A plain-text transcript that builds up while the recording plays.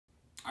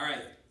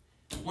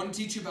Want to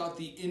teach you about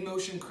the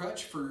in-motion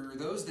crutch for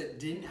those that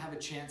didn't have a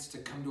chance to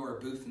come to our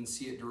booth and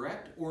see it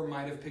direct or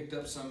might have picked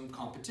up some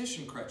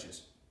competition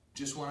crutches.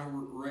 Just want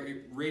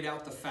to rate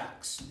out the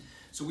facts.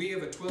 So we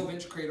have a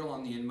 12-inch cradle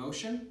on the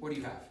in-motion. What do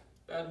you have?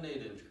 About an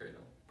 8-inch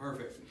cradle.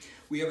 Perfect.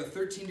 We have a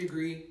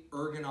 13-degree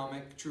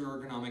ergonomic, true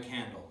ergonomic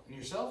handle. And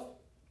yourself?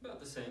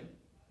 About the same.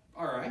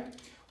 All right.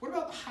 What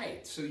about the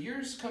height? So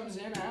yours comes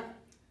in at?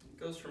 It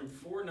goes from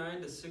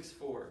 4'9" to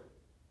 6'4".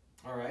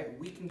 All right.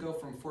 We can go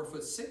from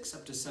 4'6"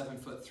 up to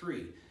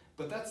 7'3",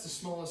 but that's the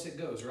smallest it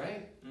goes,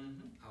 right?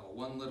 Mm-hmm. Oh,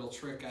 one little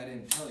trick I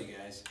didn't tell you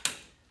guys.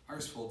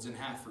 Ours folds in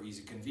half for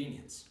easy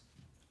convenience.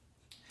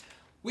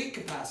 Weight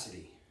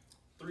capacity?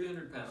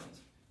 300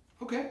 pounds.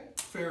 Okay,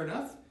 fair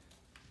enough.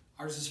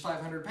 Ours is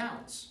 500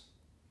 pounds.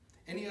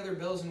 Any other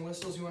bells and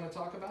whistles you want to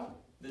talk about?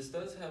 This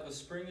does have a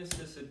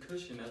spring-assisted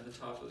cushion at the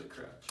top of the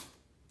crutch.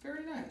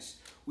 Very nice.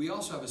 We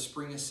also have a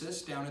spring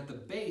assist down at the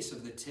base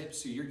of the tip,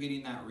 so you're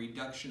getting that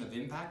reduction of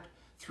impact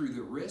through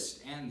the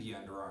wrist and the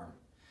underarm.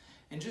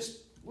 And just,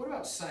 what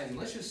about sizing?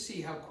 Let's just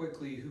see how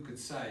quickly who could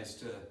size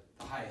to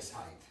the highest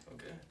height.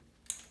 Okay.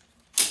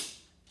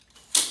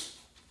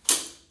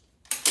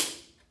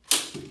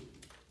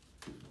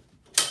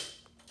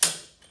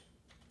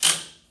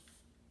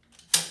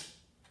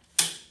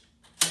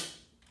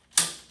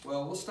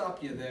 Well, we'll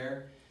stop you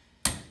there.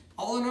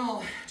 All in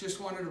all,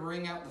 just wanted to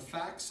bring out the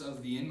facts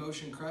of the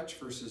in-motion crutch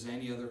versus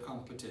any other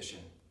competition.